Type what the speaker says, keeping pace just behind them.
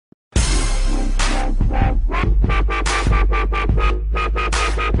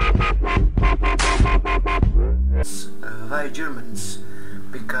Why Germans?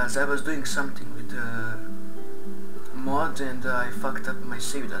 Because I was doing something with the mod and I fucked up my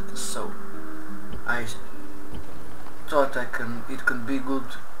save data, so I thought it can be a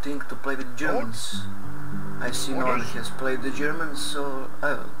good thing to play with Germans. I see no one has played the Germans, so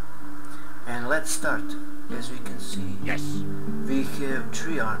I will. And let's start. As we can see, yes, we have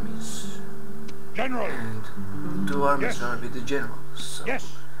 3 armies. General. And 2 armies are with the general. So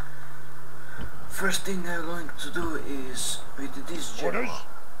yes. first thing I'm going to do is with this general. Orders.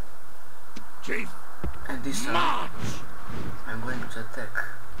 Chief. And this March. I'm going to attack.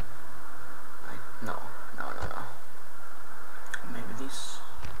 No. Maybe this.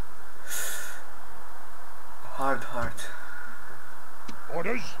 Hard.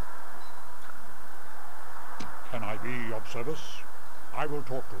 Orders. Can I be of service? I will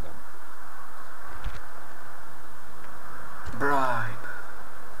talk to them. Bribe.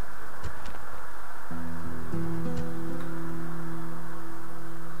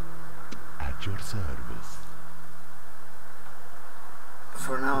 At your service.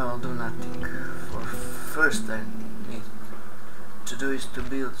 For now I'll do nothing. For first I need to do is to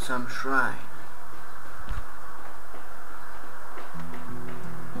build some shrine.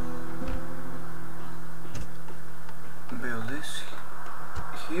 Build this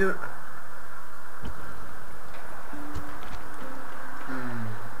here.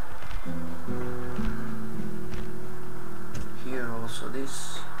 Here also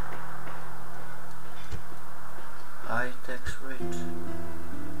this. High tax rate.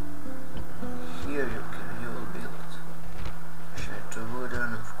 Here you will build shed to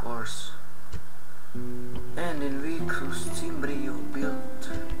wooden, of course. And in Vicus Cimbri you will build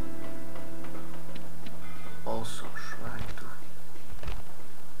also shrine to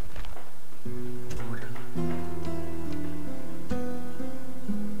wooden.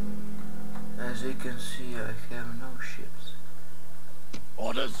 As you can see, I have no ships.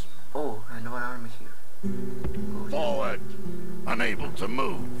 Orders. Oh, and 1 army here. Forward. Unable to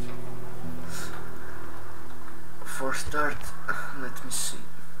move. For start, let me see.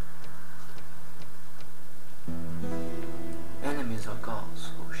 Enemies are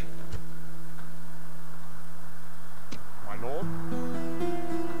Gauls. Oh shit. My lord.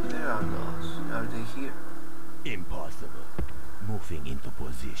 Where are Gauls? Are they here? Impossible. Moving into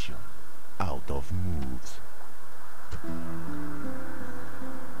position. Out of moves.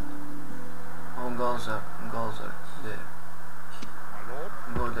 Oh, Gauls are there. My lord.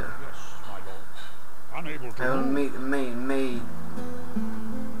 Go there. Yes, my lord. Unable to I will move. make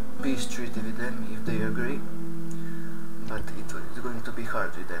peace treaty with them if they agree, but it's going to be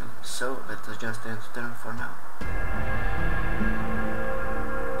hard with them. So let us just end turn for now.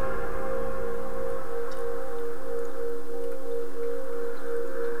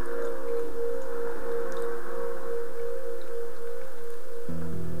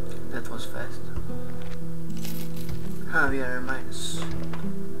 That was fast. We are minus.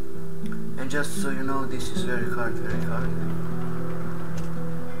 And just so you know, this is very hard.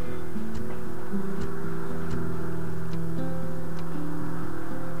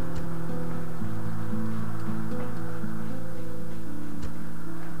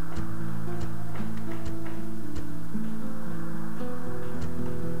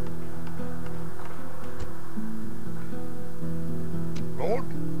 Lord.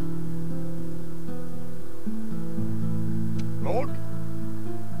 Lord.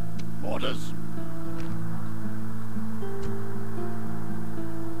 Orders.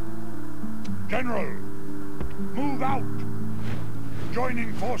 General, move out.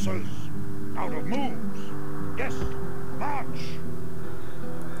 Joining forces. Out of moves. Yes, march.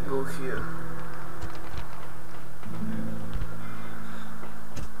 Go here.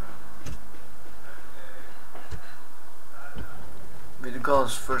 With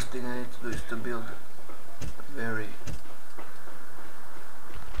Gauls, first thing I need to do is to build very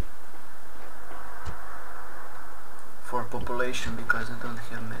for population, because I don't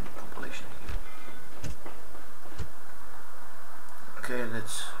have many population here. Okay,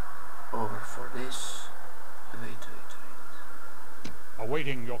 that's over for this. Wait.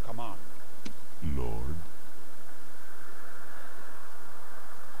 Awaiting your command. Lord.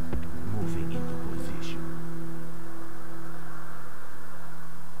 Moving into position.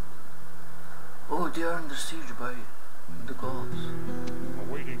 Oh, they are under siege by the Gauls.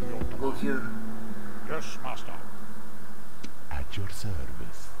 Awaiting your command. Go here. Yes, master. At your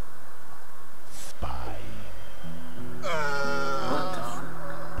service. Spy. What the fuck?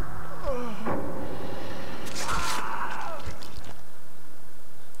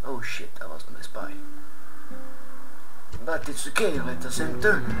 Oh Oh shit, I lost my spy. But it's okay, let us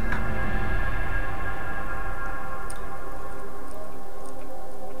enter.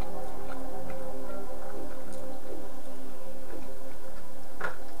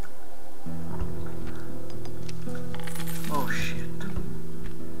 Oh shit.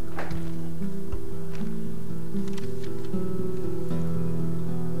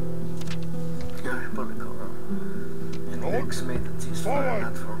 Republic and Rex made the ceasefire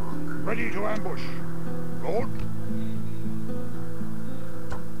not for long. Ready to ambush. Lord.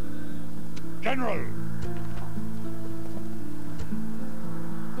 General.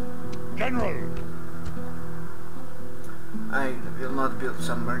 General. I will not build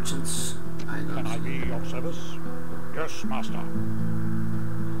some merchants. Can I be of service? Yes, master.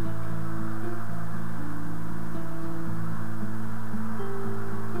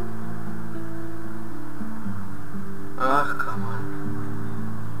 Ah, come on.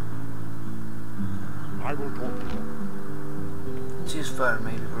 I will talk to you. Ceasefire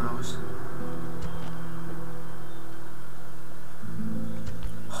maybe, bros.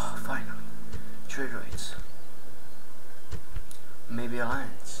 Oh, finally. Trade rights. Maybe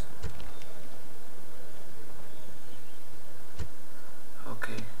alliance.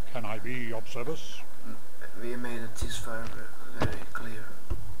 Okay. Can I be of service? We made a ceasefire very clear.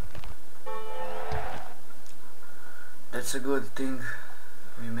 That's a good thing.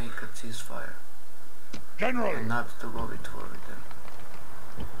 We make a ceasefire. General. And not to go with war with them.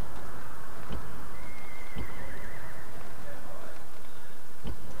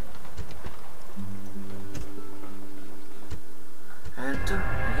 Enter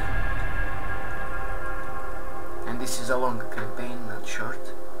again. And this is a long campaign, not short.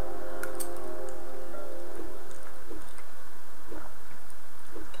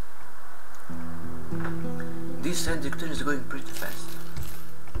 This sector is going pretty fast.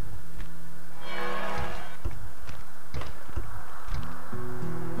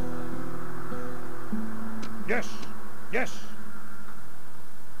 Yes. Yes.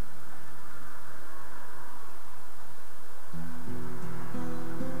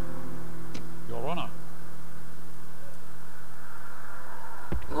 Your Honor.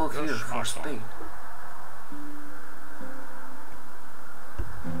 Go here Yes, for master. Spain.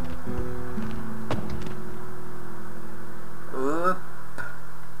 Up.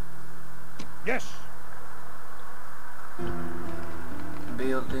 Yes.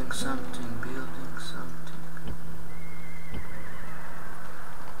 Building something, building something.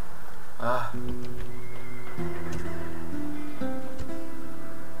 Ah.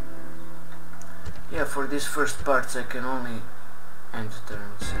 Yeah, for these first parts I can only end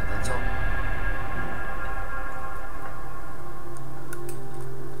turns and that's all.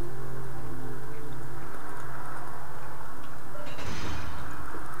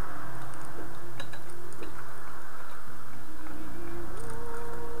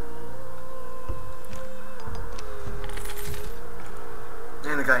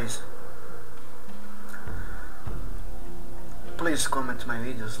 And guys, please comment my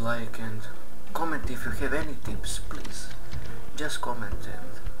videos, like, and comment if you have any tips, please. Just comment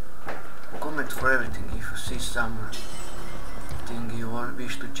and comment for everything. If you see something you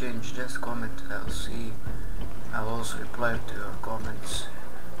wish to change, just comment. I'll see. I'll also reply to your comments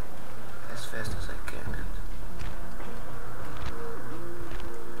as fast as I can.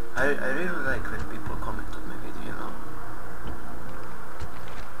 And I really like when people comment on my video, you know.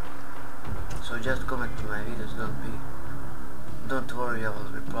 So just comment to my videos, don't worry, I will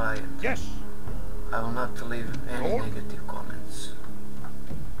reply and Yes. I will not leave any Lord? negative comments.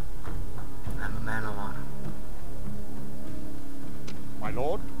 I'm a man of honor. My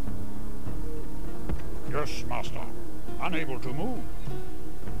lord. Yes, master. Unable to move.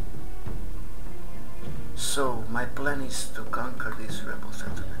 So my plan is to conquer these rebel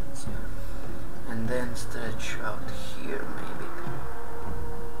settlements and then stretch out here maybe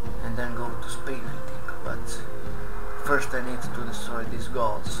and then go to Spain, I think. But first I need to destroy these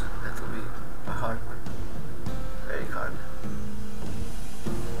Gauls. That will be a hard one. Very hard.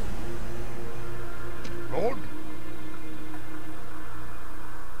 Lord.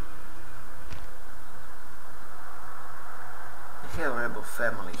 I have a rebel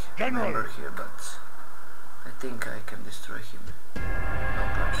family General. member here, but I think I can destroy him. No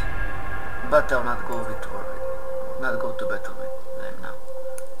problem. But I'll not go with war with, not go to battle with them now.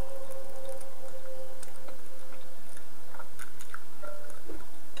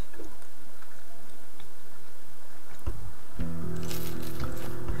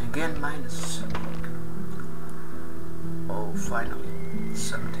 Again minus. Oh, finally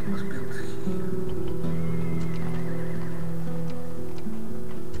something was built here.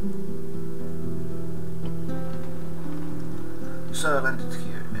 so I'll end it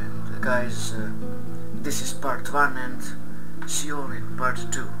here. And guys, this is part 1 and see you all in part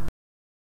 2.